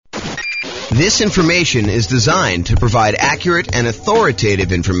This information is designed to provide accurate and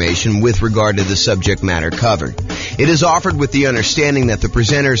authoritative information with regard to the subject matter covered. It is offered with the understanding that the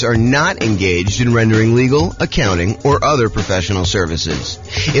presenters are not engaged in rendering legal, accounting, or other professional services.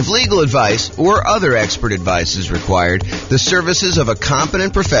 If legal advice or other expert advice is required, the services of a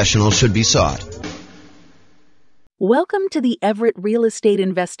competent professional should be sought. Welcome to the Everett Real Estate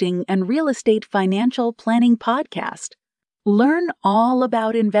Investing and Real Estate Financial Planning Podcast. Learn all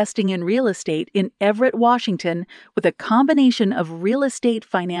about investing in real estate in Everett, Washington, with a combination of real estate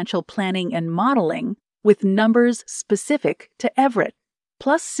financial planning and modeling with numbers specific to Everett,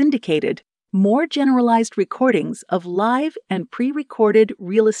 plus syndicated, more generalized recordings of live and pre-recorded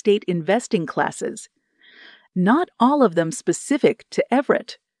real estate investing classes. Not all of them specific to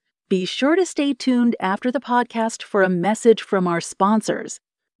Everett. Be sure to stay tuned after the podcast for a message from our sponsors.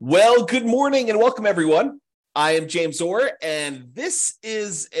 Well, good morning and welcome, everyone. I am James Orr, and this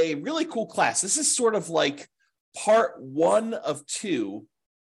is a really cool class. This is sort of like part 1 of 2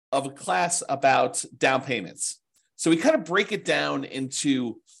 of a class about down payments. So we kind of break it down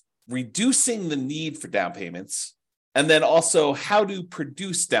into reducing the need for down payments and then also how to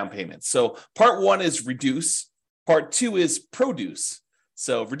produce down payments. So part 1 is reduce, part 2 is produce.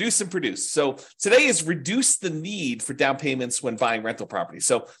 So reduce and produce. So today is reduce the need for down payments when buying rental property.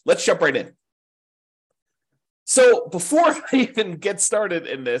 So let's jump right in. So before I even get started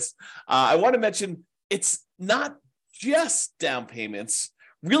in this, I want to mention it's not just down payments.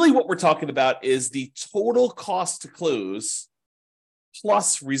 Really what we're talking about is the total cost to close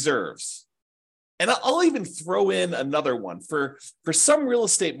plus reserves. And I'll even throw in another one. For some real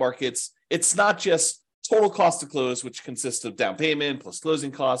estate markets, it's not just total cost to close, which consists of down payment plus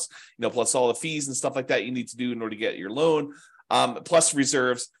closing costs, plus all the fees and stuff like that you need to do in order to get your loan, plus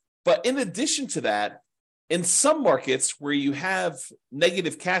reserves. But in addition to that, in some markets where you have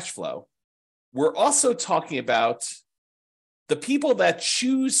negative cash flow, we're also talking about the people that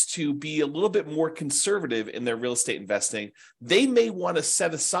choose to be a little bit more conservative in their real estate investing. They may want to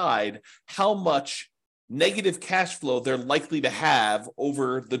set aside how much negative cash flow they're likely to have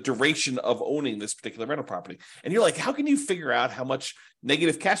over the duration of owning this particular rental property. And you're like, how can you figure out how much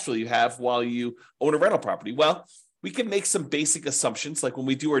negative cash flow you have while you own a rental property? Well, we can make some basic assumptions, like when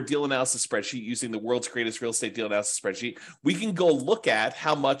we do our deal analysis spreadsheet using the world's greatest real estate deal analysis spreadsheet, we can go look at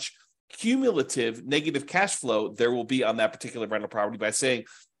how much cumulative negative cash flow there will be on that particular rental property by saying,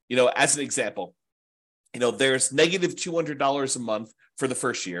 as an example, there's negative $200 a month for the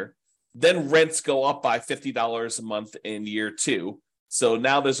first year. Then rents go up by $50 a month in year 2. So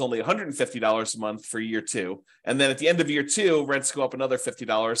now there's only $150 a month for year 2. And then at the end of year 2, rents go up another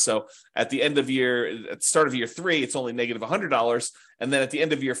 $50. So at the start of year 3, it's only negative $100. And then at the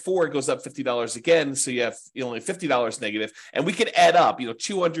end of year 4, it goes up $50 again. So you have only $50 negative. And we could add up,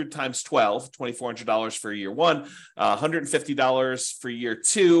 200 times 12, $2,400 for year 1, $150 for year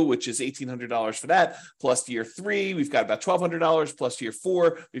 2, which is $1,800 for that. Plus year 3, we've got about $1,200. Plus year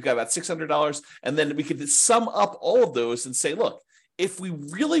 4, we've got about $600. And then we could sum up all of those and say, look, if we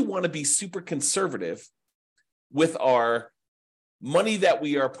really want to be super conservative with our money that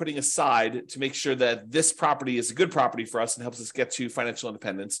we are putting aside to make sure that this property is a good property for us and helps us get to financial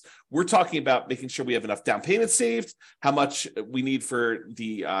independence, we're talking about making sure we have enough down payment saved, how much we need for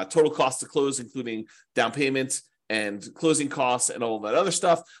the total cost to close, including down payments and closing costs and all that other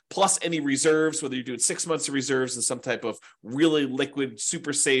stuff, plus any reserves, whether you're doing 6 months of reserves in some type of really liquid,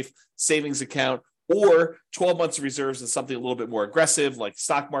 super safe savings account, or 12 months of reserves in something a little bit more aggressive, like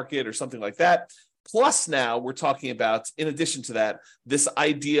stock market or something like that. Plus now we're talking about, in addition to that, this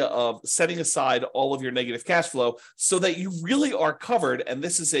idea of setting aside all of your negative cash flow so that you really are covered. And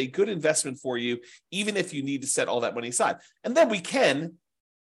this is a good investment for you, even if you need to set all that money aside. And then we can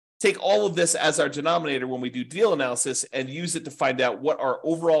take all of this as our denominator when we do deal analysis and use it to find out what our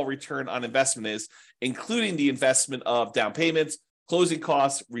overall return on investment is, including the investment of down payments, closing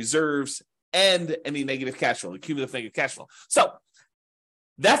costs, reserves, and any negative cash flow, the cumulative negative cash flow. So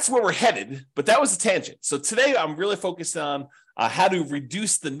that's where we're headed, but that was a tangent. So today I'm really focused on how to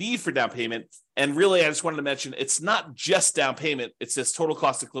reduce the need for down payment. And really, I just wanted to mention, it's not just down payment. It's this total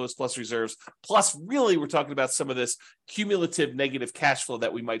cost to close plus reserves. Plus, really, we're talking about some of this cumulative negative cash flow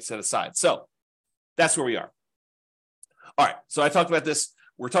that we might set aside. So that's where we are. All right. So I talked about this.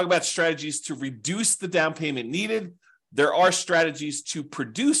 We're talking about strategies to reduce the down payment needed. There are strategies to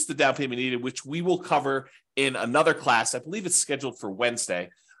produce the down payment needed, which we will cover in another class. I believe it's scheduled for Wednesday.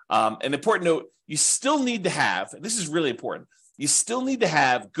 An important note, you still need to have, and this is really important, you still need to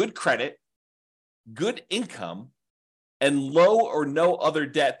have good credit, good income, and low or no other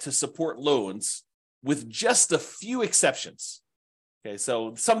debt to support loans, with just a few exceptions. Okay,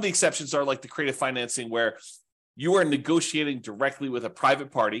 so some of the exceptions are like the creative financing where you are negotiating directly with a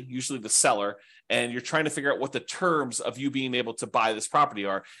private party, usually the seller, and you're trying to figure out what the terms of you being able to buy this property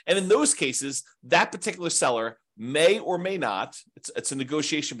are. And in those cases, that particular seller may or may not, it's a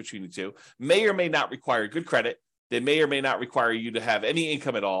negotiation between the two, may or may not require good credit. They may or may not require you to have any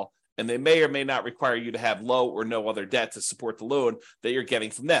income at all. And they may or may not require you to have low or no other debt to support the loan that you're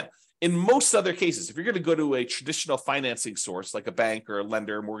getting from them. In most other cases, if you're going to go to a traditional financing source like a bank or a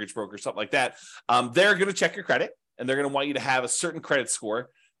lender, or mortgage broker, something like that, they're going to check your credit and they're going to want you to have a certain credit score,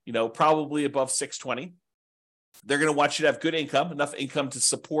 probably above 620. They're going to want you to have good income, enough income to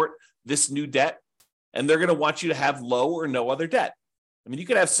support this new debt, and they're going to want you to have low or no other debt. I mean, you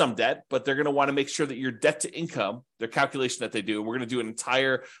can have some debt, but they're going to want to make sure that your debt to income, their calculation that they do, and we're going to do an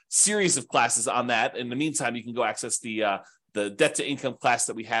entire series of classes on that. In the meantime, you can go access the debt to income class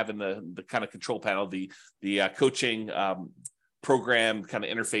that we have in the kind of control panel, the coaching program kind of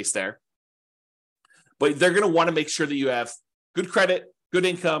interface there. But they're going to want to make sure that you have good credit, good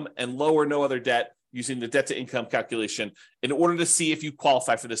income, and low or no other debt using the debt to income calculation in order to see if you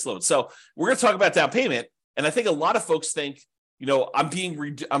qualify for this loan. So we're going to talk about down payment. And I think a lot of folks think, I'm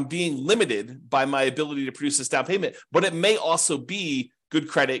being limited by my ability to produce this down payment, but it may also be good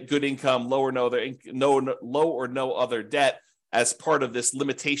credit, good income, low or no other debt as part of this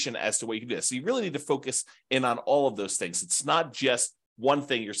limitation as to what you can do. So you really need to focus in on all of those things. It's not just one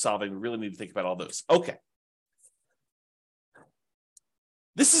thing you're solving. We really need to think about all those. Okay.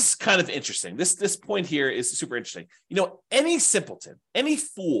 This is kind of interesting. This point here is super interesting. Any simpleton, any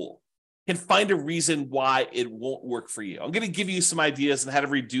fool can find a reason why it won't work for you. I'm going to give you some ideas on how to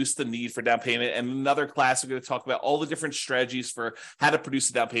reduce the need for down payment. And in another class, we're going to talk about all the different strategies for how to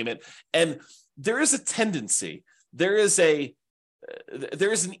produce a down payment. And there is a tendency, there is an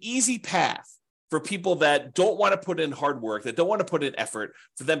easy path for people that don't want to put in hard work, that don't want to put in effort,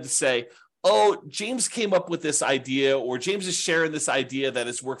 for them to say, oh, James came up with this idea, or James is sharing this idea that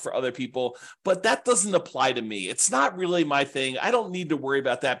has worked for other people, but that doesn't apply to me. It's not really my thing. I don't need to worry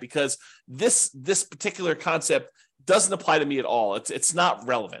about that because this particular concept doesn't apply to me at all. It's not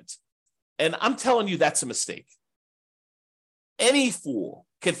relevant. And I'm telling you, that's a mistake. Any fool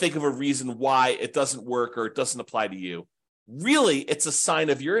can think of a reason why it doesn't work or it doesn't apply to you. Really, it's a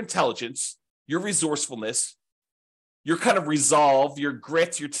sign of your intelligence, your resourcefulness, your kind of resolve, your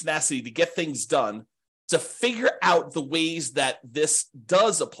grit, your tenacity to get things done, to figure out the ways that this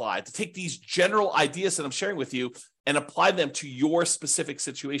does apply, to take these general ideas that I'm sharing with you and apply them to your specific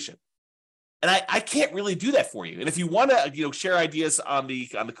situation. And I can't really do that for you. And if you want to, share ideas on the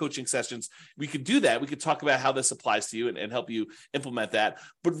coaching sessions, we could do that. We could talk about how this applies to you and help you implement that.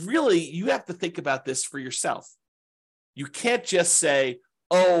 But really, you have to think about this for yourself. You can't just say,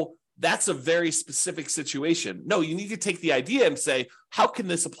 oh, that's a very specific situation. No, you need to take the idea and say, how can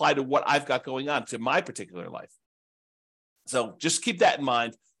this apply to what I've got going on, to my particular life? So just keep that in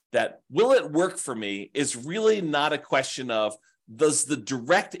mind, that will it work for me is really not a question of, does the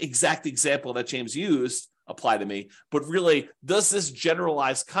direct exact example that James used apply to me, but really, does this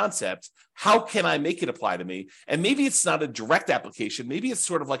generalized concept, how can I make it apply to me? And maybe it's not a direct application. Maybe it's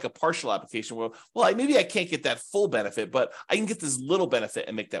sort of like a partial application where, maybe I can't get that full benefit, but I can get this little benefit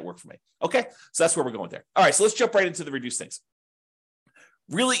and make that work for me. Okay, so that's where we're going there. All right, so let's jump right into the reduce things.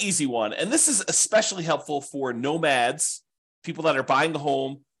 Really easy one. And this is especially helpful for nomads, people that are buying a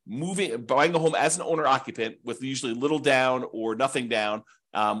home as an owner occupant with usually little down or nothing down,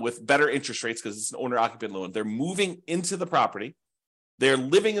 with better interest rates because it's an owner occupant loan. They're moving into the property. They're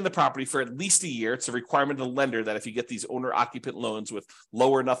living in the property for at least a year. It's a requirement of the lender that if you get these owner occupant loans with low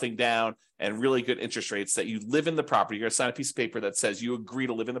or nothing down and really good interest rates, that you live in the property. You're going to sign a piece of paper that says you agree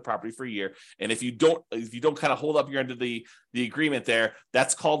to live in the property for a year. And if you don't kind of hold up your end of the agreement there,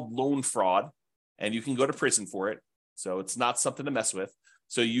 that's called loan fraud, and you can go to prison for it. So it's not something to mess with.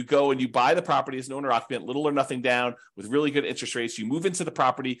 So you go and you buy the property as an owner occupant, little or nothing down with really good interest rates. You move into the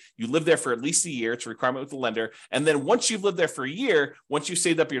property, you live there for at least a year. It's a requirement with the lender. And then once you've lived there for a year, once you've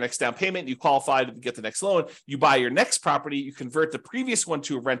saved up your next down payment, you qualify to get the next loan, you buy your next property, you convert the previous one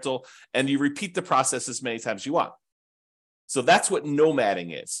to a rental, and you repeat the process as many times as you want. So that's what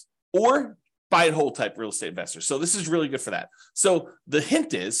nomading is, or buy and hold type real estate investor. So this is really good for that. So the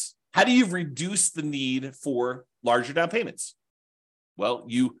hint is, how do you reduce the need for larger down payments? Well,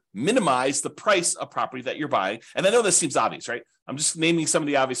 you minimize the price of property that you're buying. And I know this seems obvious, right? I'm just naming some of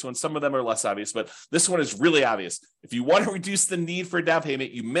the obvious ones. Some of them are less obvious, but this one is really obvious. If you want to reduce the need for a down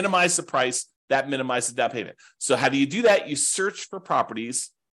payment, you minimize the price, that minimizes the down payment. So how do you do that? You search for properties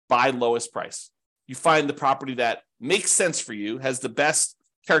by lowest price. You find the property that makes sense for you, has the best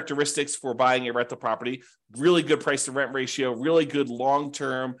characteristics for buying a rental property: really good price to rent ratio, really good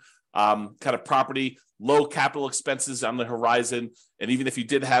long-term kind of property, low capital expenses on the horizon. And even if you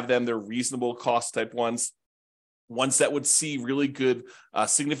did have them, they're reasonable cost type ones that would see really good,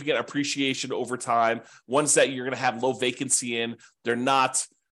 significant appreciation over time, ones that you're going to have low vacancy in. They're not,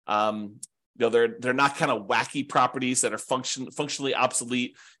 they're not kind of wacky properties that are functionally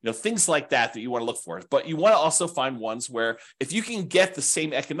obsolete, things like that you want to look for. But you want to also find ones where if you can get the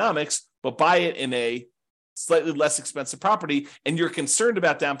same economics, but buy it in a slightly less expensive property, and you're concerned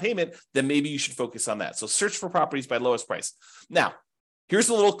about down payment, then maybe you should focus on that. So search for properties by lowest price. Now, here's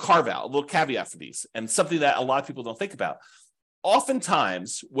a little carve out, a little caveat for these, and something that a lot of people don't think about.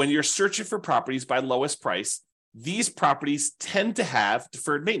 Oftentimes, when you're searching for properties by lowest price, these properties tend to have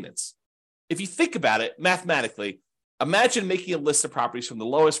deferred maintenance. If you think about it mathematically, imagine making a list of properties from the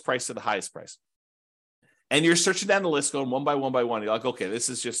lowest price to the highest price. And you're searching down the list, going one by one by one. You're like, okay, this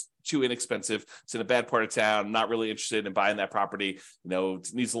is just too inexpensive. It's in a bad part of town. I'm not really interested in buying that property.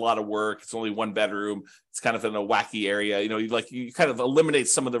 It needs a lot of work. It's only one bedroom. It's kind of in a wacky area. You kind of eliminate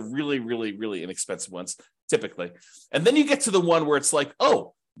some of the really, really, really inexpensive ones typically. And then you get to the one where it's like,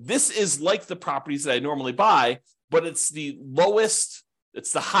 oh, this is like the properties that I normally buy, but it's the lowest.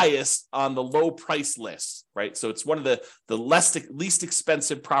 It's the highest on the low price list, right? So it's one of the least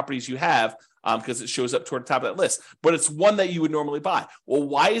expensive properties you have, because it shows up toward the top of that list, but it's one that you would normally buy. Well,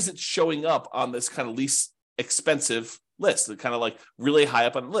 why is it showing up on this kind of least expensive list? It's kind of like really high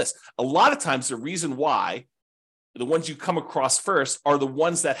up on the list. A lot of times the reason why the ones you come across first are the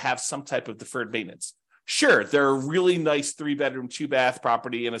ones that have some type of deferred maintenance. Sure, they're a really nice 3-bedroom, 2-bath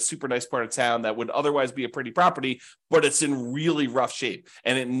property in a super nice part of town that would otherwise be a pretty property, but it's in really rough shape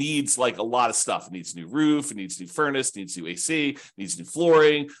and it needs like a lot of stuff. It needs a new roof, it needs new furnace, it needs new AC, it needs new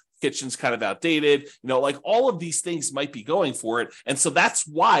flooring. Kitchen's kind of outdated, like all of these things might be going for it. And so that's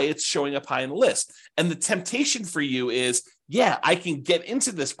why it's showing up high in the list. And the temptation for you is, yeah, I can get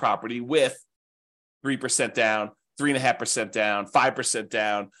into this property with 3% down, 3.5% down, 5%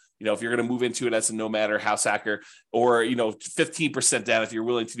 down. If you're going to move into it as a nomad or house hacker, or, 15% down if you're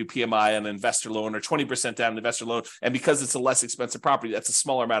willing to do PMI on an investor loan, or 20% down an investor loan. And because it's a less expensive property, that's a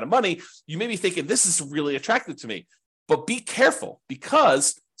smaller amount of money. You may be thinking, this is really attractive to me, but be careful,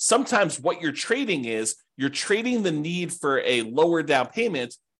 because sometimes what you're trading is you're trading the need for a lower down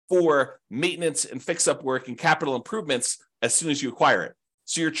payment for maintenance and fix-up work and capital improvements as soon as you acquire it.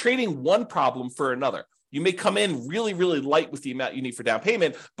 So you're trading one problem for another. You may come in really, really light with the amount you need for down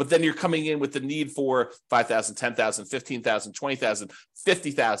payment, but then you're coming in with the need for $5,000, $10,000, $15,000, $20,000,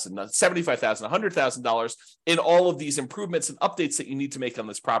 $50,000, $75,000, $100,000 in all of these improvements and updates that you need to make on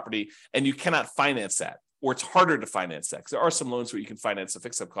this property, and you cannot finance that. Or it's harder to finance that, because there are some loans where you can finance the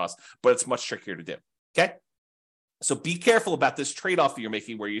fix-up cost, but it's much trickier to do, okay? So be careful about this trade-off that you're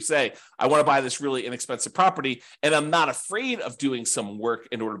making where you say, I want to buy this really inexpensive property, and I'm not afraid of doing some work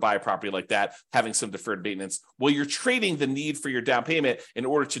in order to buy a property like that, having some deferred maintenance. Well, you're trading the need for your down payment in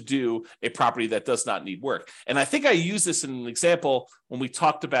order to do a property that does not need work. And I think I used this in an example when we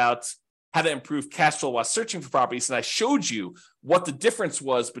talked about how to improve cash flow while searching for properties. And I showed you what the difference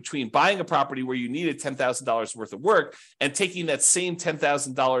was between buying a property where you needed $10,000 worth of work and taking that same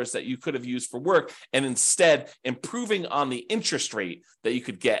 $10,000 that you could have used for work and instead improving on the interest rate that you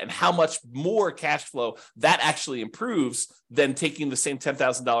could get, and how much more cash flow that actually improves than taking the same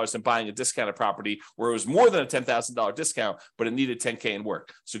 $10,000 and buying a discounted property where it was more than a $10,000 discount, but it needed $10K in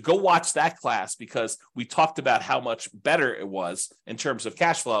work. So go watch that class, because we talked about how much better it was in terms of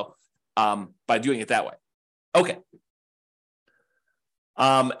cash flow by doing it that way. Okay.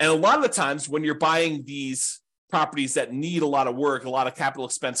 And a lot of the times when you're buying these properties that need a lot of work, a lot of capital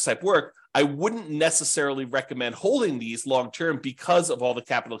expense type work, I wouldn't necessarily recommend holding these long-term because of all the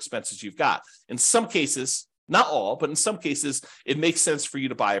capital expenses you've got. In some cases, not all, but in some cases, it makes sense for you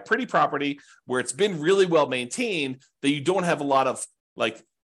to buy a pretty property where it's been really well maintained, that you don't have a lot of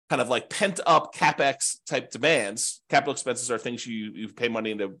kind of like pent up CapEx type demands. Capital expenses are things you pay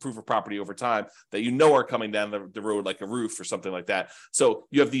money to improve a property over time that are coming down the road, like a roof or something like that. So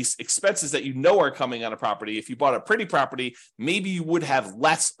you have these expenses that are coming on a property. If you bought a pretty property, maybe you would have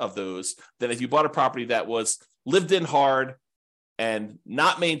less of those than if you bought a property that was lived in hard and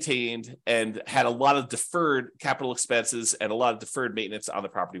not maintained and had a lot of deferred capital expenses and a lot of deferred maintenance on the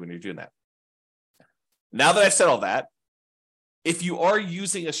property when you're doing that. Now that I've said all that, if you are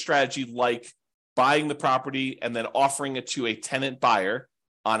using a strategy like buying the property and then offering it to a tenant buyer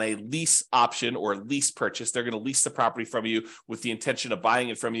on a lease option or lease purchase. They're going to lease the property from you with the intention of buying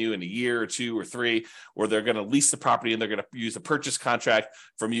it from you in a year or 2 or 3, or they're going to lease the property and they're going to use a purchase contract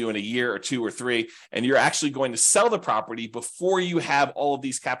from you in a year or 2 or 3, and you're actually going to sell the property before you have all of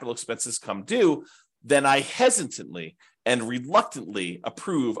these capital expenses come due, then I hesitantly and reluctantly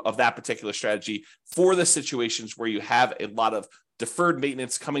approve of that particular strategy for the situations where you have a lot of deferred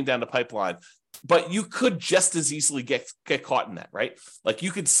maintenance coming down the pipeline. But you could just as easily get caught in that, right? Like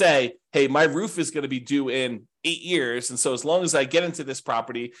you could say, hey, my roof is going to be due in 8 years. And so as long as I get into this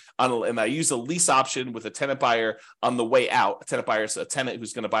property and I use a lease option with a tenant buyer on the way out, a tenant buyer is a tenant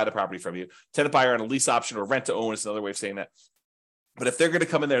who's going to buy the property from you. Tenant buyer on a lease option or rent to own is another way of saying that. But if they're going to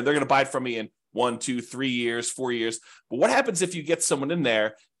come in there, they're going to buy it from me in 1, 2, 3 years, 4 years. But what happens if you get someone in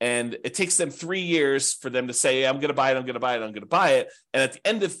there and it takes them 3 years for them to say, I'm going to buy it, I'm going to buy it, I'm going to buy it. And at the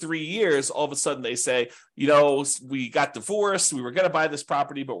end of 3 years, all of a sudden they say, you know, we got divorced. We were going to buy this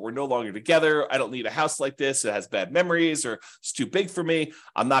property, but we're no longer together. I don't need a house like this. It has bad memories or it's too big for me.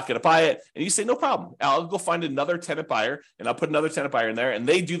 I'm not going to buy it. And you say, no problem. I'll go find another tenant buyer and I'll put another tenant buyer in there. And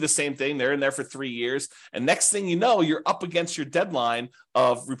they do the same thing. They're in there for 3 years. And next thing you know, you're up against your deadline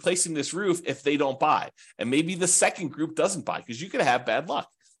of replacing this roof if they don't buy. And maybe the second group doesn't buy because you could have bad luck.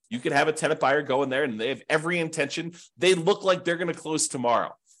 You could have a tenant buyer go in there and they have every intention. They look like they're going to close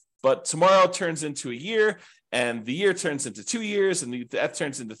tomorrow. But tomorrow turns into a year, and the year turns into 2 years, and that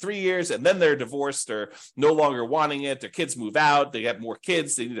turns into 3 years, and then they're divorced or no longer wanting it. Their kids move out. They have more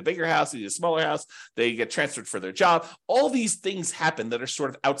kids. They need a bigger house. They need a smaller house. They get transferred for their job. All these things happen that are sort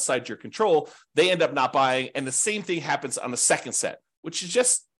of outside your control. They end up not buying, and the same thing happens on the second set, which is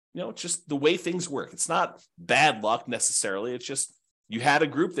just, you know, just the way things work. It's not bad luck necessarily. It's just you had a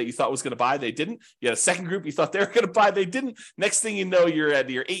group that you thought was going to buy, they didn't. You had a second group you thought they were going to buy, they didn't. Next thing you know, you're at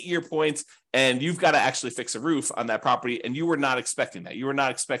your 8-year point and you've got to actually fix a roof on that property. And you were not expecting that. You were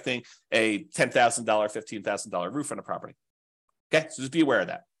not expecting a $10,000, $15,000 roof on a property. Okay, so just be aware of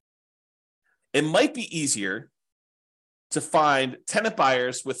that. It might be easier to find tenant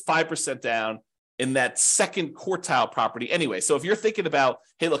buyers with 5% down in that second quartile property anyway. So if you're thinking about,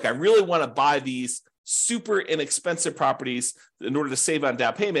 hey, look, I really want to buy these super inexpensive properties in order to save on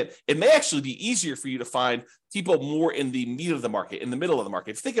down payment, it may actually be easier for you to find people more in the meat of the market, in the middle of the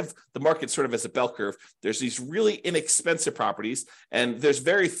market. If you think of the market sort of as a bell curve, there's these really inexpensive properties, and there's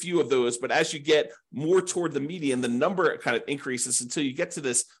very few of those. But as you get more toward the median, the number kind of increases until you get to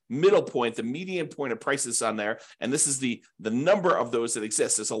this middle point, the median point of prices on there. And this is the number of those that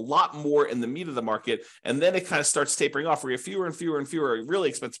exist. There's a lot more in the meat of the market. And then it kind of starts tapering off where you have fewer and fewer and fewer really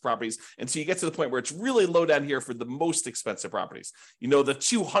expensive properties until you get to the point where it's really low down here for the most expensive properties. You know, the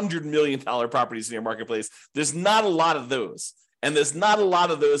 $200 million properties in your marketplace, there's not a lot of those. And there's not a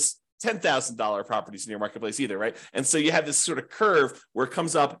lot of those $10,000 properties in your marketplace either, right? And so you have this sort of curve where it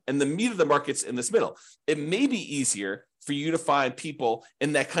comes up and the meat of the market's in this middle. It may be easier for you to find people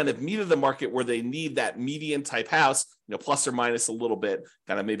in that kind of meat of the market where they need that median type house, you know, plus or minus a little bit,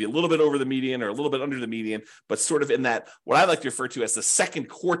 kind of maybe a little bit over the median or a little bit under the median, but sort of in that, what I like to refer to as the second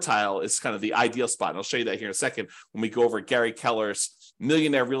quartile is kind of the ideal spot. And I'll show you that here in a second when we go over Gary Keller's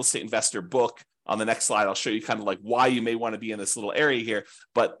Millionaire Real Estate Investor book. On the next slide, I'll show you kind of like why you may want to be in this little area here,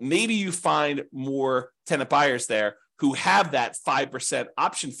 but maybe you find more tenant buyers there who have that 5%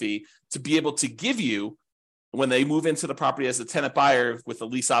 option fee to be able to give you when they move into the property as a tenant buyer with a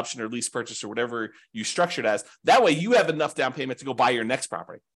lease option or lease purchase or whatever you structured as. That way you have enough down payment to go buy your next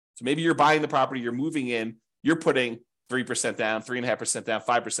property. So maybe you're buying the property, you're moving in, you're putting 3% down, 3.5% down,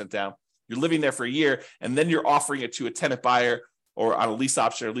 5% down. You're living there for a year, and then you're offering it to a tenant buyer or on a lease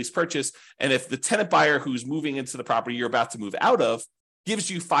option or lease purchase. And if the tenant buyer who's moving into the property you're about to move out of gives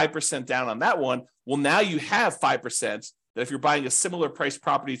you 5% down on that one, well, now you have 5% that if you're buying a similar price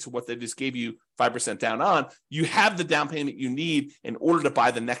property to what they just gave you 5% down on, you have the down payment you need in order to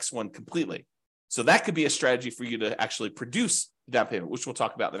buy the next one completely. So that could be a strategy for you to actually produce down payment, which we'll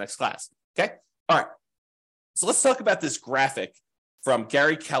talk about in the next class. Okay. All right. So let's talk about this graphic from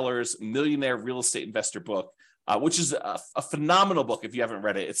Gary Keller's Millionaire Real Estate Investor book. Which is a phenomenal book if you haven't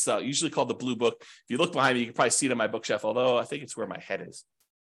read it. It's usually called the Blue Book. If you look behind me, you can probably see it on my bookshelf, although I think it's where my head is.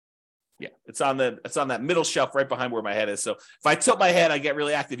 Yeah, it's on that middle shelf right behind where my head is. So if I tilt my head, I get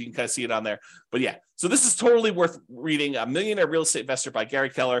really active. You can kind of see it on there. But yeah, so this is totally worth reading. A Millionaire Real Estate Investor by Gary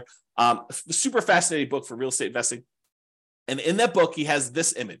Keller. Super fascinating book for real estate investing. And in that book, he has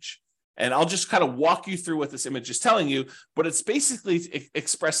this image. And I'll just kind of walk you through what this image is telling you. But it's basically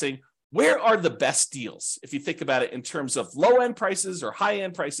expressing where are the best deals? If you think about it in terms of low-end prices or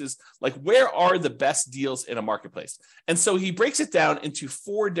high-end prices, like where are the best deals in a marketplace? And so he breaks it down into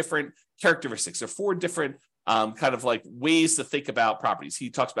 4 different characteristics or 4 different kind of like ways to think about properties. He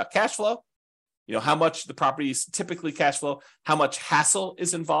talks about cash flow, how much the properties typically cash flow, how much hassle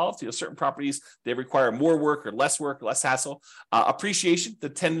is involved. Certain properties, they require more work, less hassle. Appreciation, the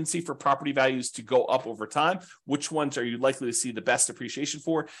tendency for property values to go up over time. Which ones are you likely to see the best appreciation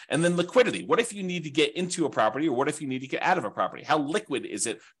for? And then liquidity. What if you need to get into a property, or what if you need to get out of a property? How liquid is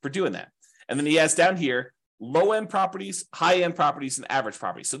it for doing that? And then he has down here, low-end properties, high-end properties, and average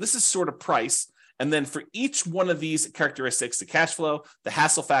properties. So this is sort of price. And then for each one of these characteristics, the cash flow, the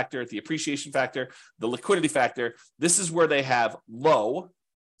hassle factor, the appreciation factor, the liquidity factor, this is where they have low.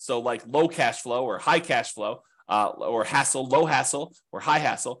 So like low cash flow or high cash flow, or hassle, low hassle or high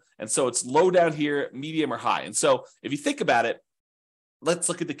hassle. And so it's low down here, medium or high. And so if you think about it, let's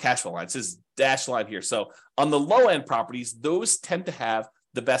look at the cash flow line. It says dashed line here. So on the low end properties, those tend to have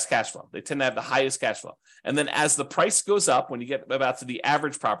the best cash flow. They tend to have the highest cash flow. And then as the price goes up, when you get about to the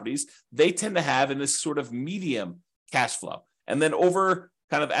average properties, they tend to have in this sort of medium cash flow. And then over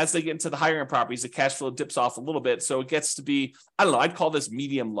kind of as they get into the higher end properties, the cash flow dips off a little bit. So it gets to be, I'd call this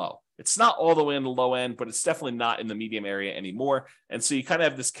medium low. It's not all the way in the low end, but it's definitely not in the medium area anymore. And so you kind of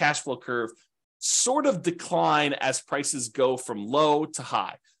have this cash flow curve sort of decline as prices go from low to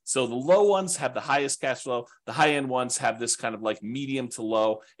high. So the low ones have the highest cash flow. The high end ones have this kind of like medium to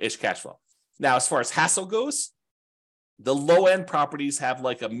low-ish cash flow. Now, as far as hassle goes, the low end properties have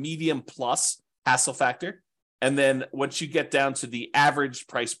like a medium plus hassle factor. And then once you get down to the average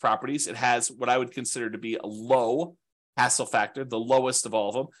price properties, it has what I would consider to be a low hassle factor, the lowest of all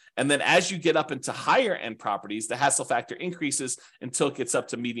of them. And then as you get up into higher end properties, the hassle factor increases until it gets up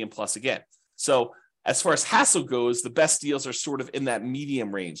to medium plus again. So as far as hassle goes, the best deals are sort of in that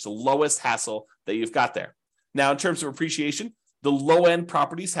medium range, the lowest hassle that you've got there. Now, in terms of appreciation, the low end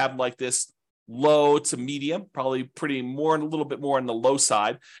properties have like this low to medium, probably a little bit more on the low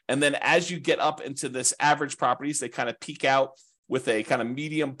side. And then as you get up into this average properties, they kind of peak out with a kind of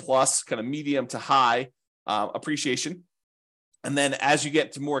medium plus, kind of medium to high appreciation. And then as you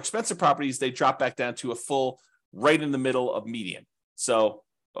get to more expensive properties, they drop back down to a full right in the middle of median.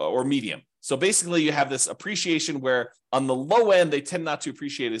 Or medium. So basically you have this appreciation where on the low end, they tend not to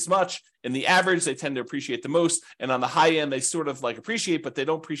appreciate as much. In the average, they tend to appreciate the most. And on the high end, they sort of like appreciate, but they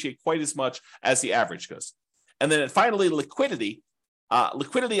don't appreciate quite as much as the average goes. And then finally, liquidity.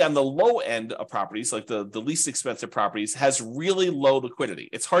 Liquidity on the low end of properties, like the least expensive properties, has really low liquidity.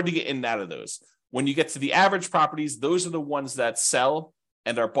 It's hard to get in and out of those. When you get to the average properties, those are the ones that sell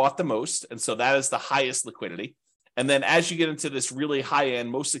and are bought the most. And so that is the highest liquidity. And then as you get into this really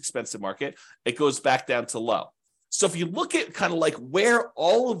high-end, most expensive market, it goes back down to low. So if you look at kind of like where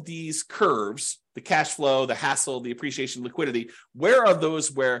all of these curves, the cash flow, the hassle, the appreciation, liquidity, where are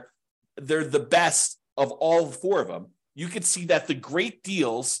those where they're the best of all four of them, you could see that the great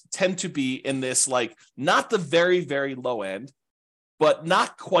deals tend to be in this like not the very, very low end, but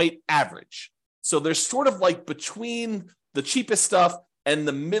not quite average. So there's sort of like between the cheapest stuff and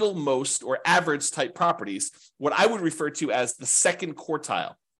the middlemost or average type properties, what I would refer to as the second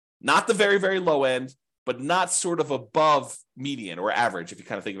quartile, not the very, very low end, but not sort of above median or average, if you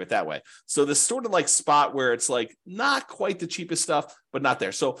kind of think of it that way. So this sort of like spot where it's like not quite the cheapest stuff, but not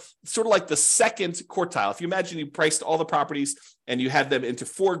there. So sort of like the second quartile. If you imagine you priced all the properties and you had them into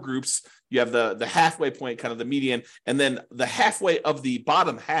four groups, you have the halfway point, kind of the median, and then the halfway of the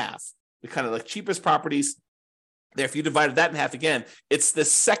bottom half, the kind of like cheapest properties. There, if you divided that in half again, it's the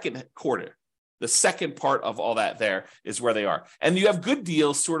second quarter. The second part of all that there is where they are. And you have good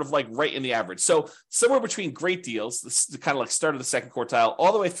deals sort of like right in the average. So somewhere between great deals, the kind of like start of the second quartile,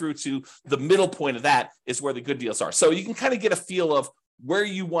 all the way through to the middle point of that is where the good deals are. So you can kind of get a feel of where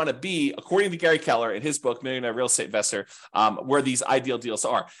you want to be, according to Gary Keller in his book, Millionaire Real Estate Investor, where these ideal deals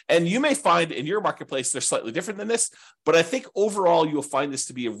are. And you may find in your marketplace, they're slightly different than this, but I think overall you'll find this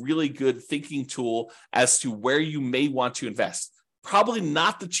to be a really good thinking tool as to where you may want to invest. Probably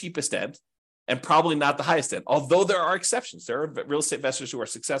not the cheapest end and probably not the highest end, although there are exceptions. There are real estate investors who are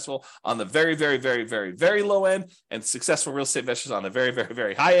successful on the very, very, very, very, very low end and successful real estate investors on the very, very,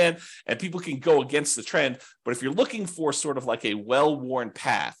 very high end. And people can go against the trend. But if you're looking for sort of like a well-worn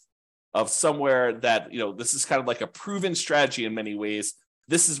path of somewhere that, this is kind of like a proven strategy in many ways,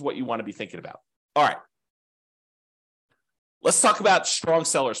 this is what you want to be thinking about. All right. Let's talk about strong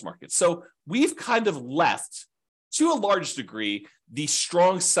sellers market. So we've kind of left, to a large degree, the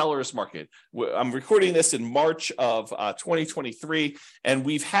strong sellers market. I'm recording this in March of 2023, and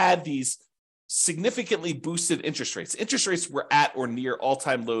we've had these significantly boosted interest rates. Interest rates were at or near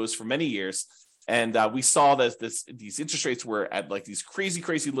all-time lows for many years, And we saw that these interest rates were at like these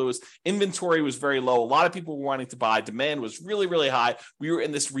crazy lows. Inventory was very low. A lot of people were wanting to buy. Demand was really, really high. We were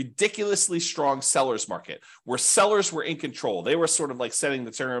in this ridiculously strong sellers market where sellers were in control. They were sort of like setting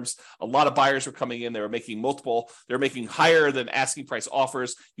the terms. A lot of buyers were coming in. They were making higher than asking price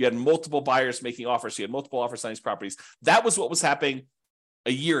offers. You had multiple buyers making offers. You had multiple offers on these properties. That was what was happening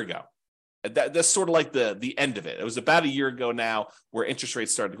a year ago. That's sort of like the end of it. It was about a year ago now where interest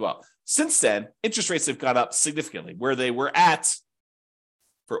rates started to go up. Since then, interest rates have gone up significantly, where they were at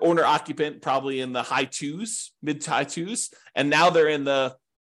for owner occupant, probably in the high twos, mid to high twos, and now they're in the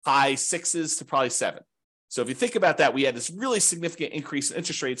high sixes to probably 7. So if you think about that, we had this really significant increase in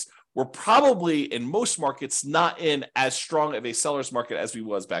interest rates. We're probably in most markets not in as strong of a seller's market as we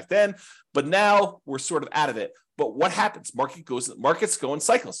was back then, but now we're sort of out of it. But what happens? Markets go in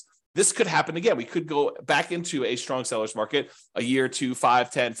cycles. This could happen again. We could go back into a strong seller's market a year, 2,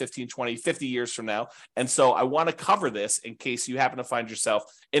 5, 10, 15, 20, 50 years from now. And so I want to cover this in case you happen to find yourself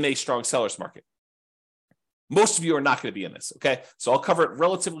in a strong seller's market. Most of you are not going to be in this, okay? So I'll cover it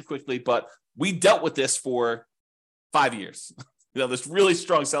relatively quickly, but we dealt with this for 5 years. This really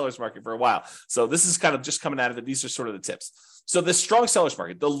strong seller's market for a while. So this is kind of just coming out of it. These are sort of the tips. So this strong seller's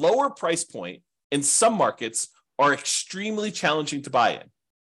market, the lower price point in some markets are extremely challenging to buy in.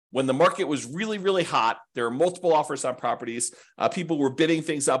 When the market was really, really hot, there were multiple offers on properties. People were bidding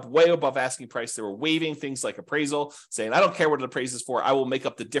things up way above asking price. They were waiving things like appraisal, saying, I don't care what it appraises for. I will make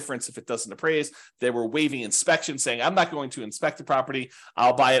up the difference if it doesn't appraise. They were waiving inspection, saying, I'm not going to inspect the property.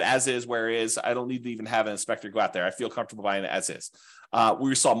 I'll buy it as is, where it is. I don't need to even have an inspector go out there. I feel comfortable buying it as is.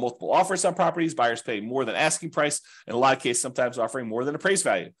 We saw multiple offers on properties, buyers paying more than asking price. In a lot of cases, sometimes offering more than appraised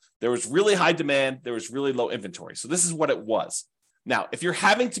value. There was really high demand. There was really low inventory. So this is what it was. Now, if you're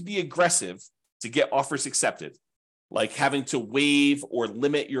having to be aggressive to get offers accepted, like having to waive or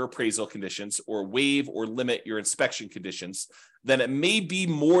limit your appraisal conditions or waive or limit your inspection conditions, then it may be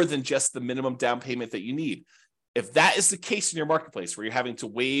more than just the minimum down payment that you need. If that is the case in your marketplace where you're having to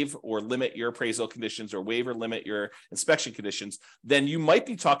waive or limit your appraisal conditions or waive or limit your inspection conditions, then you might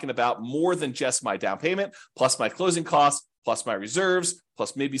be talking about more than just my down payment plus my closing costs plus my reserves,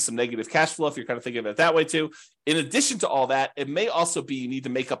 plus maybe some negative cash flow if you're kind of thinking of it that way too. In addition to all that, it may also be you need to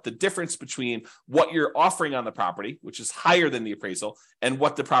make up the difference between what you're offering on the property, which is higher than the appraisal, and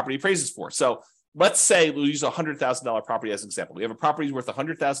what the property appraises for. So let's say we'll use a $100,000 property as an example. We have a property worth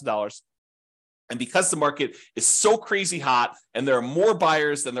 $100,000. And because the market is so crazy hot and there are more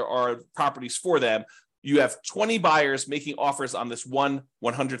buyers than there are properties for them, you have 20 buyers making offers on this one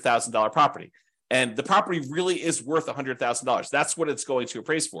 $100,000 property. And the property really is worth $100,000. That's what it's going to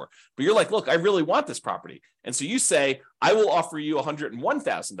appraise for. But you're like, look, I really want this property. And so you say, I will offer you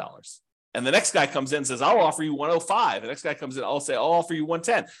 $101,000. And the next guy comes in and says, I'll offer you 105. The next guy comes in, I'll say, I'll offer you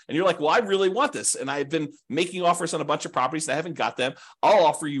 110. And you're like, well, I really want this. And I've been making offers on a bunch of properties and I haven't got them. I'll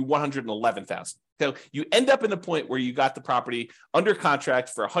offer you 111,000. So you end up in the point where you got the property under contract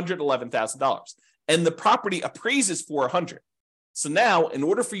for $111,000 and the property appraises for 100. So now, in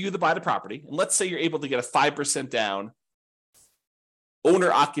order for you to buy the property, and let's say you're able to get a 5% down,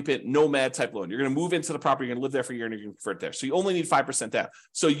 owner-occupant, nomad type loan. You're going to move into the property, you're going to live there for a year, and you're going to convert there. So you only need 5% down.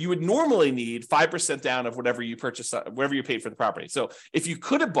 So you would normally need 5% down of whatever you purchased, whatever you paid for the property. So if you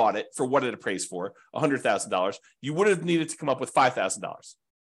could have bought it for what it appraised for, $100,000, you would have needed to come up with $5,000.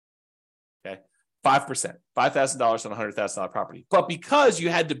 Okay, 5%, $5,000 on a $100,000 property. But because you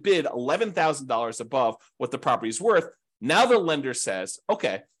had to bid $11,000 above what the property is worth, now the lender says,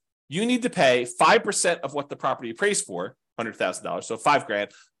 okay, you need to pay 5% of what the property appraised for, $100,000, so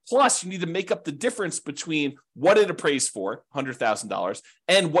 $5,000, plus you need to make up the difference between what it appraised for, $100,000,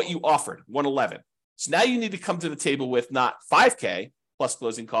 and what you offered, $111,000. So now you need to come to the table with not $5,000 plus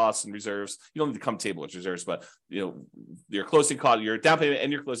closing costs and reserves. You don't need to come to the table with reserves, but your closing cost, your down payment,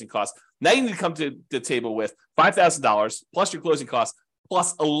 and your closing costs. Now you need to come to the table with $5,000 plus your closing costs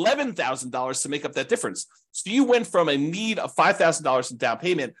plus $11,000 to make up that difference. So you went from a need of $5,000 in down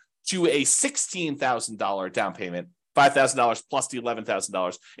payment to a $16,000 down payment, $5,000 plus the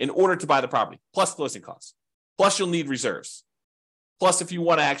 $11,000 in order to buy the property, plus closing costs. Plus you'll need reserves. Plus if you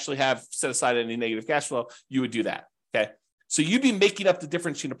want to actually have set aside any negative cash flow, you would do that, okay? So you'd be making up the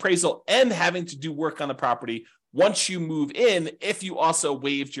difference between appraisal and having to do work on the property once you move in if you also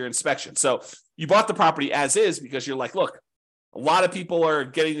waived your inspection. So you bought the property as is because you're like, look, a lot of people are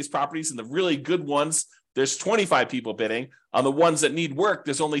getting these properties, and the really good ones, there's 25 people bidding. On the ones that need work,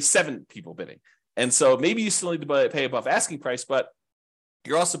 there's only 7 people bidding. And so maybe you still need to pay above asking price, but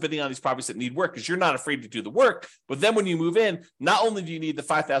you're also bidding on these properties that need work because you're not afraid to do the work. But then when you move in, not only do you need the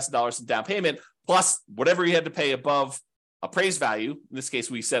 $5,000 in down payment, plus whatever you had to pay above appraised value. In this case,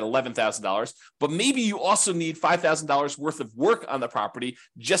 we said $11,000, but maybe you also need $5,000 worth of work on the property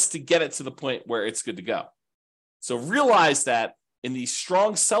just to get it to the point where it's good to go. So realize that in these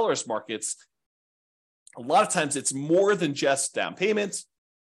strong sellers markets, a lot of times it's more than just down payments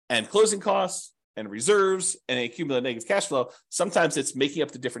and closing costs and reserves and a cumulative negative cash flow. Sometimes it's making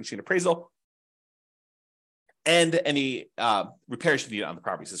up the difference between appraisal and any repairs you need on the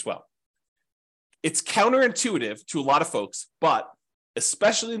properties as well. It's counterintuitive to a lot of folks, but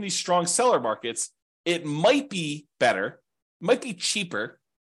especially in these strong seller markets, it might be better, might be cheaper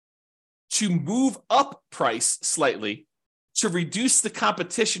to move up price slightly to reduce the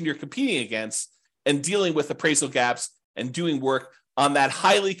competition you're competing against and dealing with appraisal gaps and doing work on that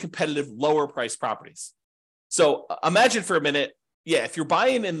highly competitive, lower price properties. So imagine for a minute, if you're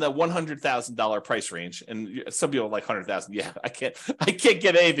buying in the $100,000 price range, and some people are like 100,000, I can't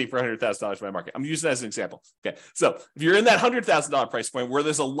get anything for $100,000 in my market. I'm using that as an example. Okay, so if you're in that $100,000 price point where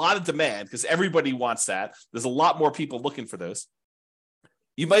there's a lot of demand because everybody wants that, there's a lot more people looking for those.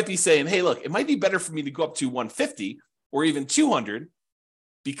 You might be saying, hey, look, it might be better for me to go up to 150 or even 200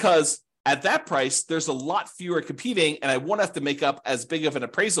 because at that price, there's a lot fewer competing, and I won't have to make up as big of an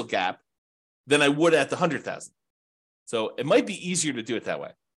appraisal gap than I would at the 100,000. So it might be easier to do it that way.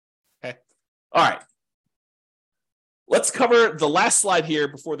 Okay. All right. Let's cover the last slide here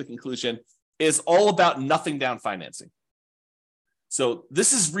before the conclusion is all about nothing down financing. So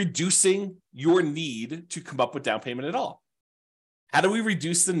this is reducing your need to come up with down payment at all. How do we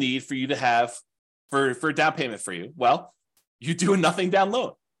reduce the need for you to have for down payment for you? Well, you do a nothing down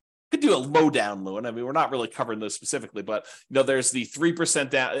loan. Could do a low down loan. I mean, we're not really covering those specifically, but there's the 3%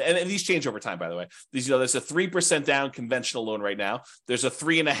 down, and these change over time, by the way. There's a 3% down conventional loan right now. There's a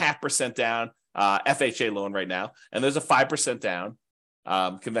 3.5% down FHA loan right now, and there's a 5% down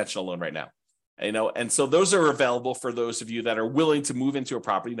conventional loan right now. And so those are available for those of you that are willing to move into a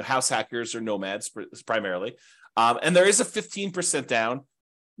property, house hackers or nomads primarily. And there is a 15% down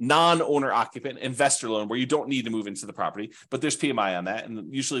non-owner occupant investor loan where you don't need to move into the property, but there's PMI on that.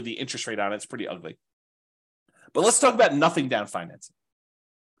 And usually the interest rate on it's pretty ugly. But let's talk about nothing down financing.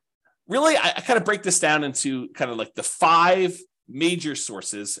 Really, I kind of break this down into kind of like the 5 major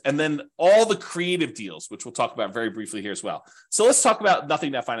sources and then all the creative deals, which we'll talk about very briefly here as well. So let's talk about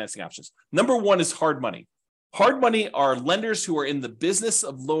nothing down financing options. Number 1 is hard money. Hard money are lenders who are in the business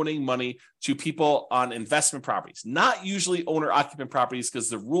of loaning money to people on investment properties, not usually owner-occupant properties, because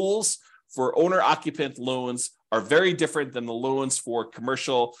the rules for owner-occupant loans are very different than the loans for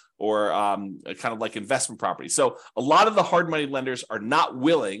commercial or kind of like investment properties. So a lot of the hard money lenders are not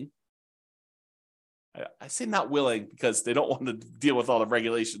willing. I say not willing because they don't want to deal with all the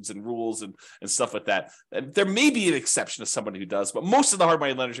regulations and rules and stuff like that. There may be an exception to somebody who does, but most of the hard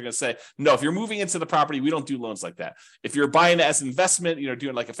money lenders are going to say, no, if you're moving into the property, we don't do loans like that. If you're buying it as an investment,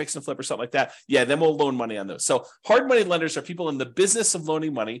 doing like a fix and flip or something like that, then we'll loan money on those. So hard money lenders are people in the business of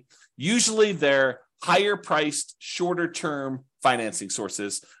loaning money. Usually they're higher priced, shorter term financing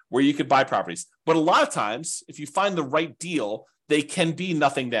sources where you could buy properties. But a lot of times, if you find the right deal, they can be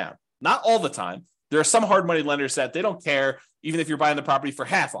nothing down. Not all the time. There are some hard money lenders that they don't care, even if you're buying the property for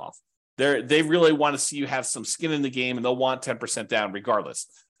half off. They really want to see you have some skin in the game, and they'll want 10% down regardless.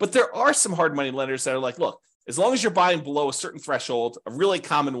 But there are some hard money lenders that are like, look, as long as you're buying below a certain threshold, a really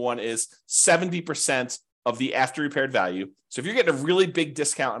common one is 70% of the after repaired value. So if you're getting a really big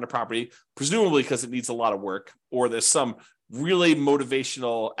discount on a property, presumably because it needs a lot of work, or there's some really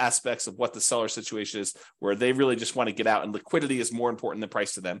motivational aspects of what the seller situation is where they really just want to get out and liquidity is more important than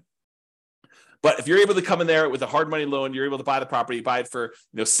price to them. But if you're able to come in there with a hard money loan, you're able to buy the property, buy it for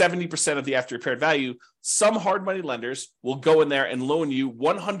 70% of the after repaired value. Some hard money lenders will go in there and loan you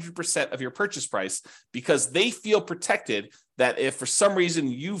 100% of your purchase price because they feel protected that if for some reason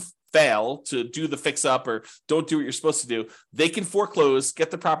you fail to do the fix up or don't do what you're supposed to do, they can foreclose, get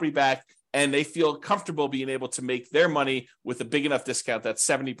the property back, and they feel comfortable being able to make their money with a big enough discount that's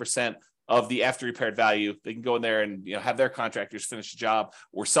 70% of the after repaired value. They can go in there and have their contractors finish the job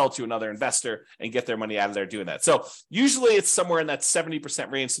or sell to another investor and get their money out of there doing that. So usually it's somewhere in that 70%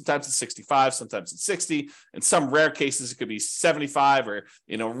 range. Sometimes it's 65, sometimes it's 60. In some rare cases, it could be 75 or,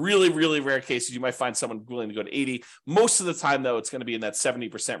 really, really rare cases, you might find someone willing to go to 80. Most of the time, though, it's going to be in that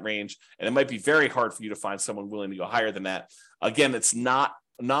 70% range. And it might be very hard for you to find someone willing to go higher than that. Again, it's not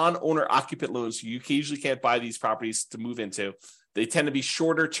non-owner occupant loans. You usually can't buy these properties to move into. They tend to be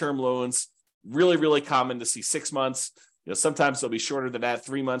shorter term loans, really, really common to see 6 months. Sometimes they'll be shorter than that,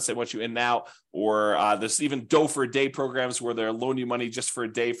 3 months. They want you in and out, or there's even dough for a day programs where they'll loan you money just for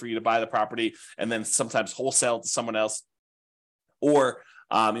a day for you to buy the property and then sometimes wholesale to someone else. Or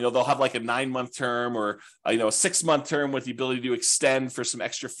they'll have like a 9-month term or a 6-month term with the ability to extend for some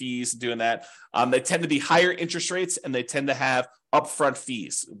extra fees and doing that. They tend to be higher interest rates, and they tend to have upfront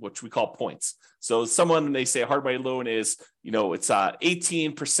fees, which we call points. So they say a hard money loan is, it's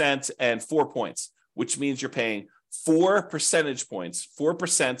 18% and 4 points, which means you're paying 4 percentage points,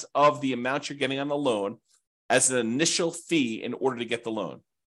 4% of the amount you're getting on the loan as an initial fee in order to get the loan,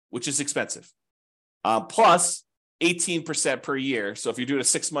 which is expensive. Plus 18% per year. So if you're doing a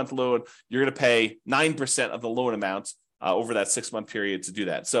 6-month loan, you're going to pay 9% of the loan amount over that 6-month period to do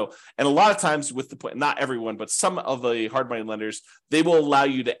that. So, and a lot of times with the point, not everyone, but some of the hard money lenders, they will allow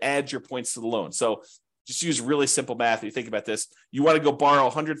you to add your points to the loan. So just use really simple math. If you think about this, you want to go borrow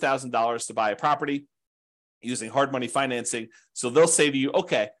 $100,000 to buy a property using hard money financing. So they'll say to you,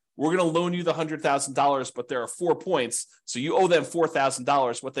 okay, we're going to loan you the $100,000, but there are 4 points. So you owe them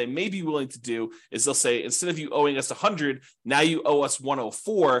 $4,000. What they may be willing to do is they'll say, instead of you owing us 100, now you owe us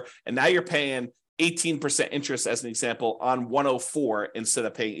 104. And now you're paying 18% interest, as an example, on 104 instead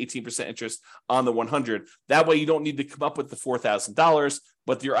of paying 18% interest on the 100. That way you don't need to come up with the $4,000,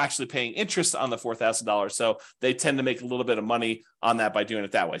 but you're actually paying interest on the $4,000. So they tend to make a little bit of money on that by doing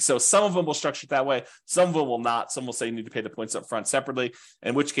it that way. So some of them will structure it that way. Some of them will not. Some will say you need to pay the points up front separately,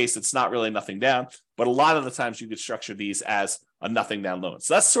 in which case it's not really nothing down. But a lot of the times you could structure these as a nothing down loan.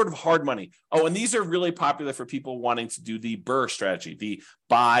 So that's sort of hard money. Oh, and these are really popular for people wanting to do the BRRRR strategy, the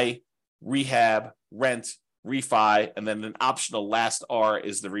buy, rehab, rent, refi, and then an optional last R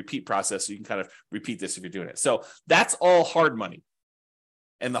is the repeat process. So you can kind of repeat this if you're doing it. So that's all hard money.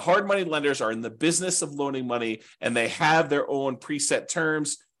 And the hard money lenders are in the business of loaning money, and they have their own preset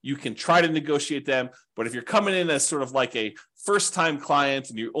terms. You can try to negotiate them, but if you're coming in as sort of like a first-time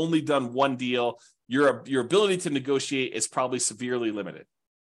client and you've only done one deal, your ability to negotiate is probably severely limited.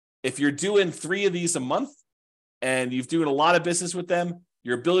 If you're doing 3 of these a month and you've doing a lot of business with them,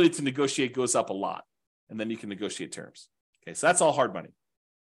 your ability to negotiate goes up a lot, and then you can negotiate terms. Okay, so that's all hard money.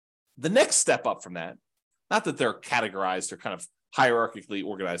 The next step up from that, not that they're categorized or kind of hierarchically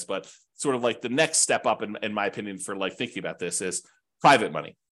organized, but sort of like the next step up, in my opinion, for like thinking about this is private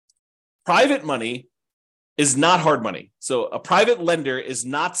money. Private money is not hard money. So a private lender is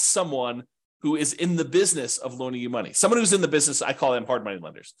not someone who is in the business of loaning you money. Someone who's in the business, I call them hard money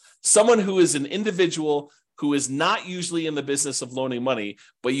lenders. Someone who is an individual who is not usually in the business of loaning money,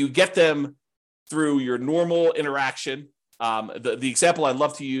 but you get them through your normal interaction. The example I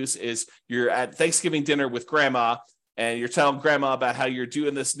love to use is you're at Thanksgiving dinner with grandma, and you're telling grandma about how you're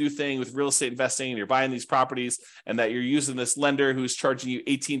doing this new thing with real estate investing and you're buying these properties and that you're using this lender who's charging you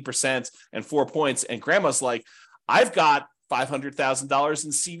 18% and 4 points. And grandma's like, I've got $500,000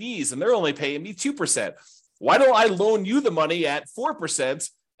 in CDs and they're only paying me 2%. Why don't I loan you the money at 4%?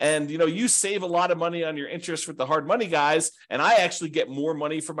 And, you save a lot of money on your interest with the hard money guys. And I actually get more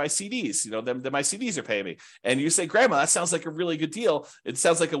money for my CDs, than my CDs are paying me. And you say, grandma, that sounds like a really good deal. It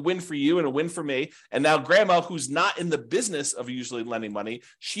sounds like a win for you and a win for me. And now grandma, who's not in the business of usually lending money,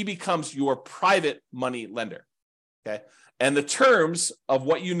 she becomes your private money lender. Okay. And the terms of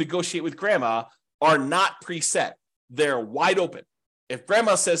what you negotiate with grandma are not preset. They're wide open. If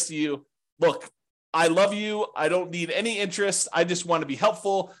grandma says to you, look, I love you. I don't need any interest. I just want to be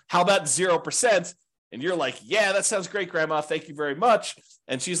helpful. How about 0%? And you're like, yeah, that sounds great, grandma. Thank you very much.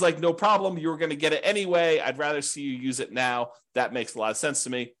 And she's like, no problem. You're going to get it anyway. I'd rather see you use it now. That makes a lot of sense to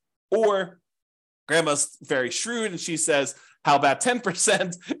me. Or grandma's very shrewd and she says, how about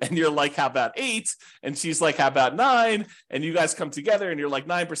 10%? And you're like, how about 8? And she's like, how about 9? And you guys come together and you're like,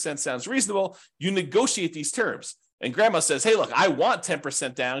 9% sounds reasonable. You negotiate these terms. And grandma says, hey, look, I want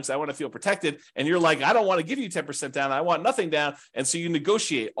 10% down because I want to feel protected. And you're like, I don't want to give you 10% down. I want nothing down. And so you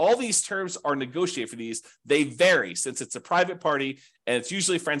negotiate. All these terms are negotiated for these. They vary since it's a private party and it's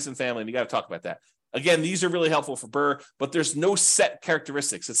usually friends and family. And you got to talk about that. Again, these are really helpful for BRRRR, but there's no set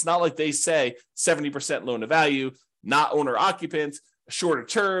characteristics. It's not like they say 70% loan to value, not owner occupant, shorter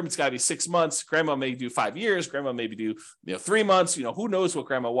term. It's got to be 6 months. Grandma may do 5 years. Grandma maybe do 3 months. Who knows what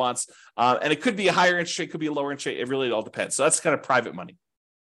grandma wants. And it could be a higher interest rate, could be a lower interest rate. It really all depends. So that's kind of private money.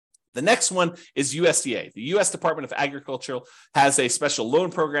 The next one is USDA. The U.S. Department of Agriculture has a special loan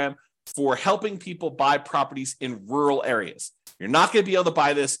program for helping people buy properties in rural areas. You're not going to be able to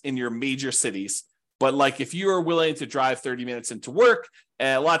buy this in your major cities. But like if you are willing to drive 30 minutes into work,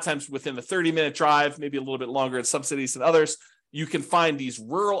 and a lot of times within the 30-minute drive, maybe a little bit longer in some cities than others, you can find these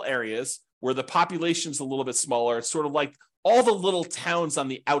rural areas where the population's a little bit smaller. It's sort of like all the little towns on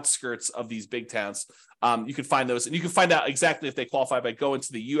the outskirts of these big towns. You can find those, and you can find out exactly if they qualify by going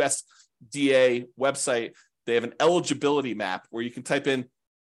to the USDA website. They have an eligibility map where you can type in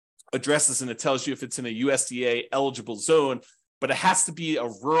addresses and it tells you if it's in a USDA eligible zone. but it has to be a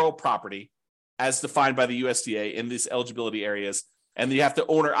rural property as defined by the USDA in these eligibility areas. And you have to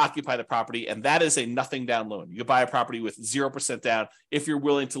own or occupy the property. And that is a nothing down loan. You can buy a property with 0% down if you're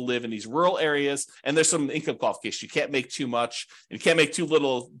willing to live in these rural areas. And there's some income qualification. You can't make too much and you can't make too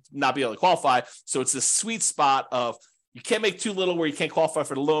little, not be able to qualify. So it's a sweet spot of you can't make too little where you can't qualify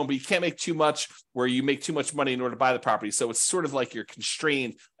for the loan, but you can't make too much where you make too much money in order to buy the property. So it's sort of like you're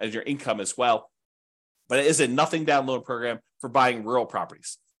constrained as your income as well. But it is a nothing down loan program for buying rural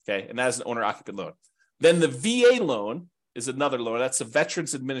properties. Okay. And that is an owner occupant loan. Then the VA loan is another loan. That's a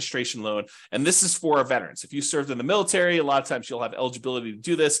Veterans Administration loan. And this is for veterans. If you served in the military, a lot of times you'll have eligibility to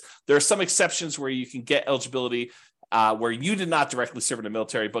do this. There are some exceptions where you can get eligibility where you did not directly serve in the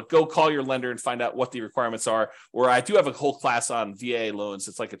military, but go call your lender and find out what the requirements are. Or I do have a whole class on VA loans.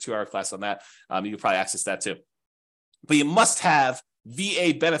 It's like a 2-hour class on that. You can probably access that too. But you must have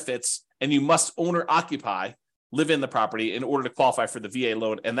VA benefits and you must own or occupy, live in the property in order to qualify for the VA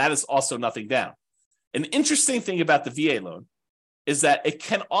loan. And that is also nothing down. An interesting thing about the VA loan is that it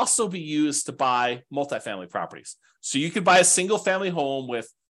can also be used to buy multifamily properties. So you could buy a single family home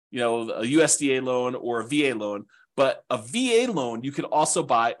with, a USDA loan or a VA loan, but a VA loan, you could also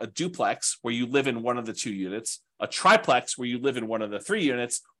buy a duplex where you live in one of the 2 units, a triplex where you live in one of the 3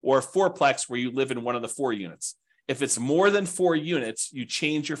 units, or a fourplex where you live in one of the 4 units. If it's more than 4 units, you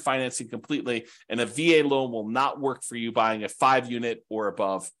change your financing completely, and a VA loan will not work for you buying a 5-unit or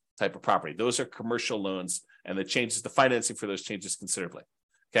above type of property. Those are commercial loans, and it changes the financing for those changes considerably.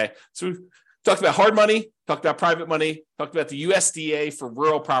 Okay, so we talked about hard money, talked about private money, talked about the USDA for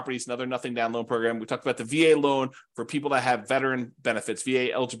rural properties, another nothing down loan program. We talked about the VA loan for people that have veteran benefits,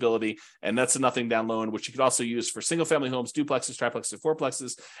 VA eligibility, and that's a nothing down loan, which you could also use for single family homes, duplexes, triplexes,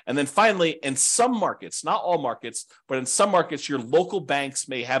 fourplexes. And then finally, in some markets, not all markets, but in some markets, your local banks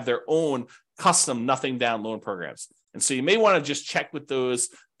may have their own custom nothing down loan programs. And so you may want to just check with those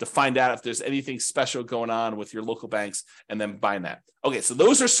to find out if there's anything special going on with your local banks and then buying that. Okay, so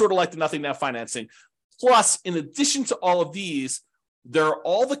those are sort of like the nothing down financing. Plus, in addition to all of these, there are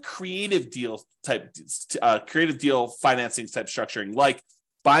all the creative deal financing type structuring, like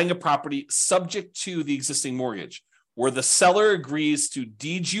buying a property subject to the existing mortgage, where the seller agrees to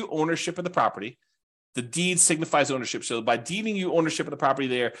deed you ownership of the property. The deed signifies ownership. So by deeding you ownership of the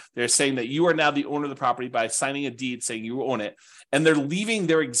property, they're saying that you are now the owner of the property by signing a deed saying you own it. And they're leaving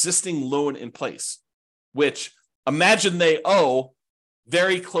their existing loan in place, which imagine they owe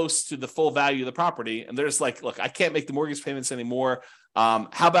very close to the full value of the property. And they're just like, look, I can't make the mortgage payments anymore. How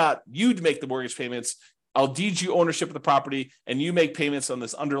about you make the mortgage payments? I'll deed you ownership of the property and you make payments on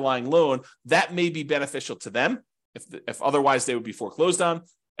this underlying loan. That may be beneficial to them if otherwise they would be foreclosed on.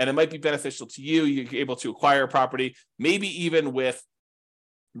 And it might be beneficial to you. You're able to acquire a property, maybe even with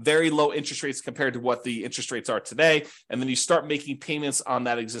very low interest rates compared to what the interest rates are today. And then you start making payments on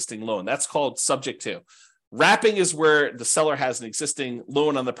that existing loan. That's called subject to. Wrapping is where the seller has an existing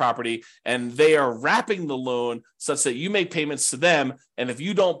loan on the property and they are wrapping the loan such that you make payments to them. And if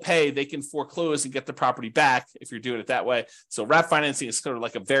you don't pay, they can foreclose and get the property back if you're doing it that way. So wrap financing is sort of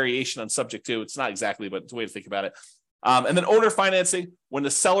like a variation on subject to. It's not exactly, but it's a way to think about it. And then owner financing, when the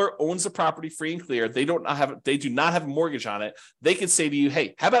seller owns the property free and clear, they do not have a mortgage on it. They can say to you,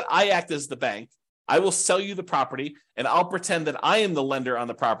 hey, how about I act as the bank? I will sell you the property and I'll pretend that I am the lender on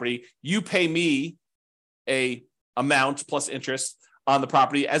the property. You pay me a amount plus interest on the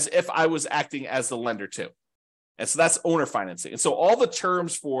property as if I was acting as the lender too. And so that's owner financing. And so all the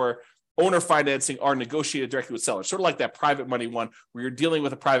terms for owner financing are negotiated directly with sellers, sort of like that private money one where you're dealing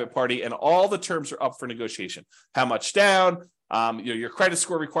with a private party and all the terms are up for negotiation. How much down, your credit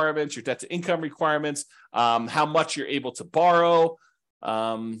score requirements, your debt to income requirements, how much you're able to borrow.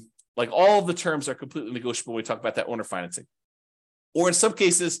 Like all of the terms are completely negotiable when we talk about that owner financing. Or in some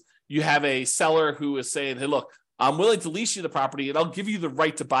cases, you have a seller who is saying, hey, look, I'm willing to lease you the property and I'll give you the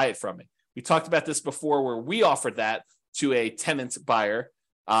right to buy it from me. We talked about this before where we offered that to a tenant buyer.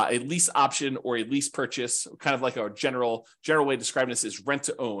 A lease option or a lease purchase, kind of like our general way of describing this is rent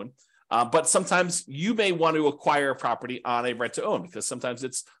to own. But sometimes you may want to acquire a property on a rent to own because sometimes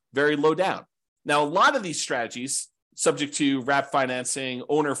it's very low down. Now, a lot of these strategies, subject to wrap financing,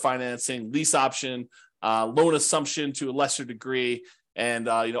 owner financing, lease option, loan assumption to a lesser degree, and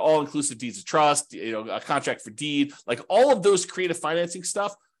all-inclusive deeds of trust, a contract for deed, like all of those creative financing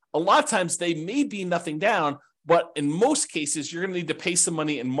stuff, a lot of times they may be nothing down. But in most cases, you're going to need to pay some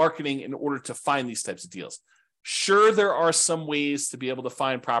money in marketing in order to find these types of deals. Sure, there are some ways to be able to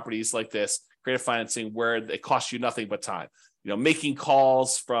find properties like this, creative financing, where it costs you nothing but time. making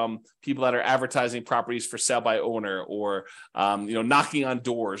calls from people that are advertising properties for sale by owner, or knocking on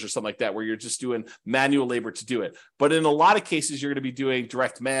doors or something like that, where you're just doing manual labor to do it. But in a lot of cases, you're going to be doing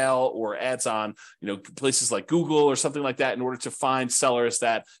direct mail or ads on places like Google or something like that in order to find sellers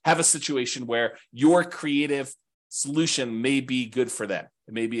that have a situation where your creative solution may be good for them.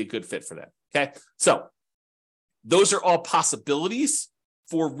 It may be a good fit for them. Okay, so those are all possibilities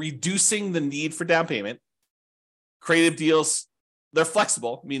for reducing the need for down payment. Creative deals, they're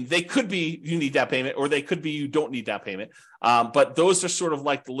flexible. I mean, they could be you need down payment, or they could be you don't need down payment. But those are sort of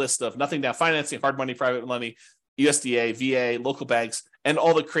like the list of nothing down financing, hard money, private money, USDA, VA, local banks, and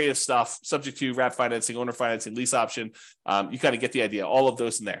all the creative stuff subject to wrap financing, owner financing, lease option. You kind of get the idea, all of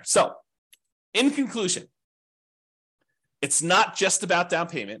those in there. So in conclusion, it's not just about down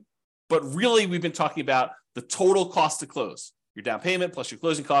payment, but really we've been talking about the total cost to close, your down payment plus your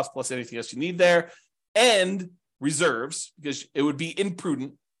closing costs plus anything else you need there, and reserves, because it would be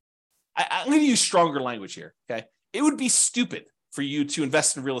imprudent. I'm going to use stronger language here. Okay. It would be stupid for you to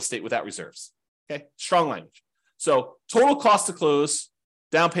invest in real estate without reserves. Okay. Strong language. So total cost to close,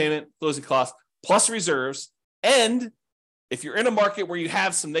 down payment, closing costs, plus reserves. And if you're in a market where you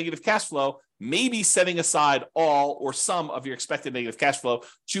have some negative cash flow, maybe setting aside all or some of your expected negative cash flow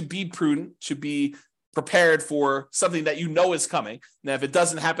to be prudent, to be prepared for something that is coming. Now, if it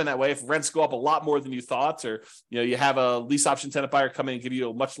doesn't happen that way, if rents go up a lot more than you thought, or you have a lease option tenant buyer come in and give you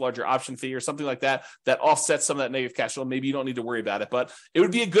a much larger option fee or something like that, that offsets some of that negative cash flow, maybe you don't need to worry about it. But it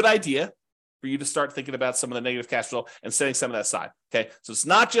would be a good idea for you to start thinking about some of the negative cash flow and setting some of that aside. Okay, so it's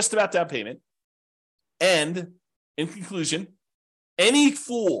not just about down payment. And in conclusion, any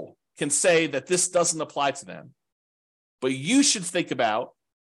fool can say that this doesn't apply to them, but you should think about,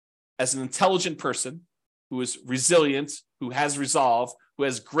 as an intelligent person who is resilient, who has resolve, who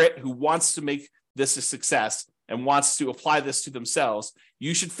has grit, who wants to make this a success and wants to apply this to themselves,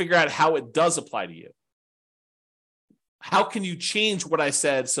 you should figure out how it does apply to you. How can you change what I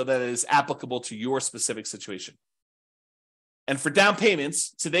said so that it is applicable to your specific situation? And for down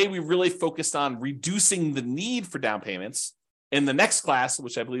payments, today we really focused on reducing the need for down payments. In the next class,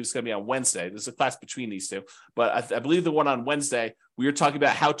 which I believe is going to be on Wednesday, there's a class between these two, but I believe the one on Wednesday, we were talking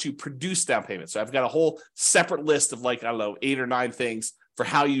about how to produce down payments. So I've got a whole separate list of 8 or 9 things for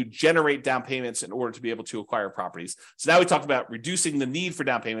how you generate down payments in order to be able to acquire properties. So now we talked about reducing the need for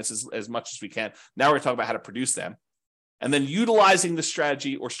down payments as much as we can. Now we're talking about how to produce them, and then utilizing the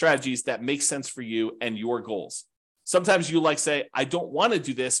strategy or strategies that make sense for you and your goals. Sometimes you say, I don't want to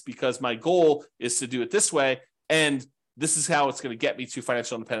do this because my goal is to do it this way, and this is how it's going to get me to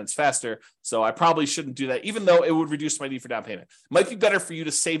financial independence faster. So I probably shouldn't do that, even though it would reduce my need for down payment. It might be better for you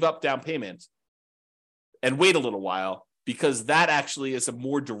to save up down payment and wait a little while, because that actually is a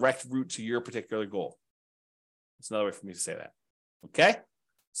more direct route to your particular goal. That's another way for me to say that. Okay?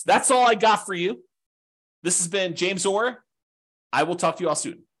 So that's all I got for you. This has been James Orr. I will talk to you all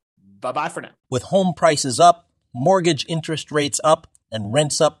soon. Bye-bye for now. With home prices up, mortgage interest rates up, and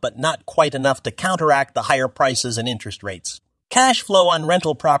rents up, but not quite enough to counteract the higher prices and interest rates, cash flow on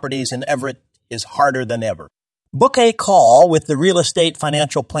rental properties in Everett is harder than ever. Book a call with the Real Estate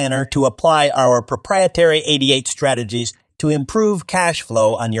Financial Planner to apply our proprietary 88 strategies to improve cash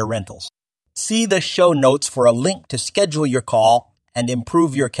flow on your rentals. See the show notes for a link to schedule your call and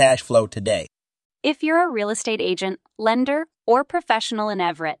improve your cash flow today. If you're a real estate agent, lender, or professional in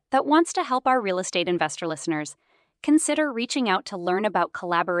Everett that wants to help our real estate investor listeners, consider reaching out to learn about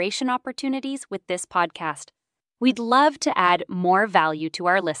collaboration opportunities with this podcast. We'd love to add more value to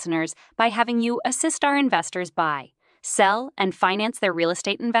our listeners by having you assist our investors buy, sell, and finance their real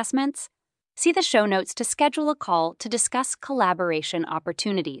estate investments. See the show notes to schedule a call to discuss collaboration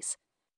opportunities.